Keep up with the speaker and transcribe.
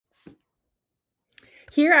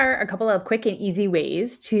Here are a couple of quick and easy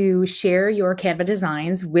ways to share your Canva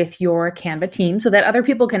designs with your Canva team so that other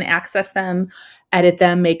people can access them, edit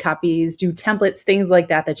them, make copies, do templates, things like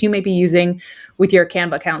that that you may be using with your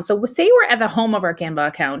Canva account. So say we're at the home of our Canva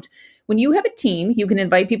account. When you have a team, you can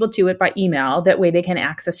invite people to it by email. That way they can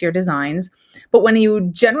access your designs. But when you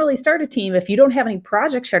generally start a team, if you don't have any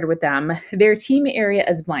projects shared with them, their team area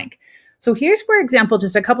is blank. So here's, for example,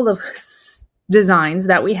 just a couple of designs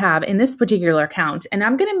that we have in this particular account. And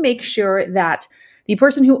I'm going to make sure that the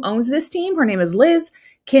person who owns this team, her name is Liz,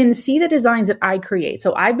 can see the designs that I create.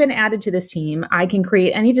 So I've been added to this team. I can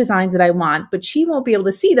create any designs that I want, but she won't be able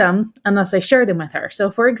to see them unless I share them with her. So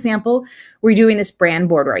for example, we're doing this brand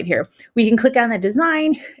board right here. We can click on the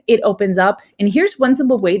design, it opens up, and here's one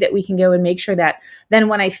simple way that we can go and make sure that then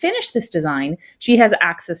when I finish this design, she has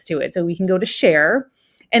access to it. So we can go to share.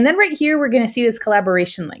 And then right here, we're going to see this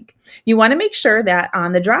collaboration link. You want to make sure that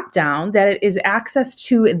on the drop down that it is access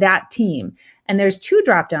to that team. And there's two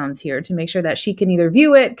drop downs here to make sure that she can either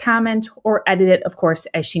view it, comment, or edit it, of course,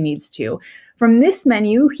 as she needs to. From this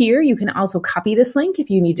menu here, you can also copy this link. If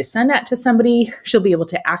you need to send that to somebody, she'll be able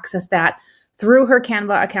to access that through her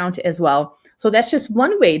Canva account as well. So that's just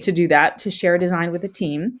one way to do that, to share a design with a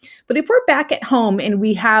team. But if we're back at home and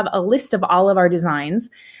we have a list of all of our designs,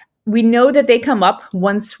 we know that they come up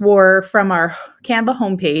once we're from our Canva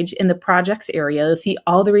homepage in the projects area. You'll see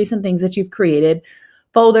all the recent things that you've created,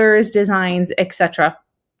 folders, designs, etc.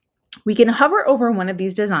 We can hover over one of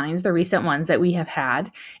these designs, the recent ones that we have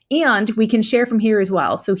had, and we can share from here as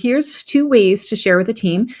well. So here's two ways to share with a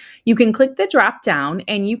team. You can click the drop down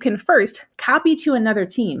and you can first copy to another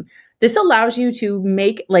team. This allows you to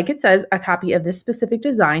make, like it says, a copy of this specific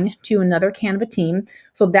design to another Canva team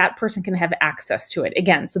so that person can have access to it.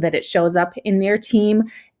 Again, so that it shows up in their team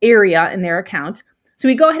area in their account. So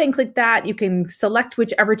we go ahead and click that. You can select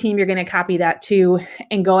whichever team you're going to copy that to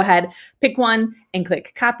and go ahead, pick one and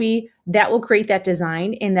click copy. That will create that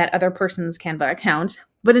design in that other person's Canva account.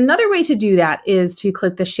 But another way to do that is to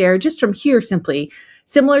click the share just from here simply,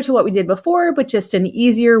 similar to what we did before, but just an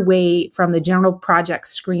easier way from the general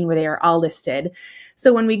projects screen where they are all listed.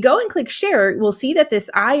 So when we go and click share, we'll see that this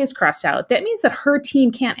I is crossed out. That means that her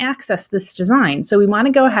team can't access this design. So we want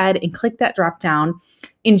to go ahead and click that drop down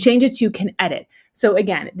and change it to can edit. So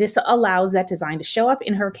again, this allows that design to show up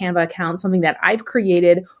in her Canva account, something that I've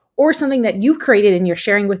created or something that you've created and you're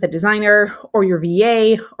sharing with a designer or your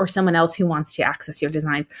VA or someone else who wants to access your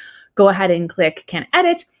designs. Go ahead and click can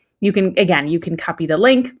edit. You can copy the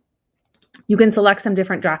link. You can select some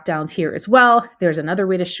different drop downs here as well. There's another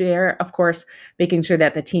way to share, of course, making sure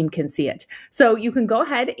that the team can see it. So you can go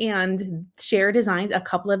ahead and share designs a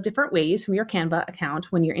couple of different ways from your Canva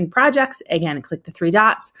account. When you're in projects, again, click the three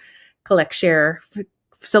dots, select share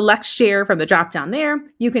from the drop down there.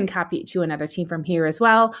 You can copy it to another team from here as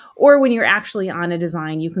well. Or when you're actually on a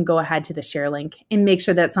design, you can go ahead to the share link and make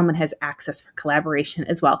sure that someone has access for collaboration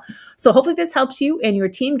as well. So hopefully this helps you and your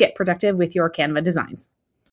team get productive with your Canva designs.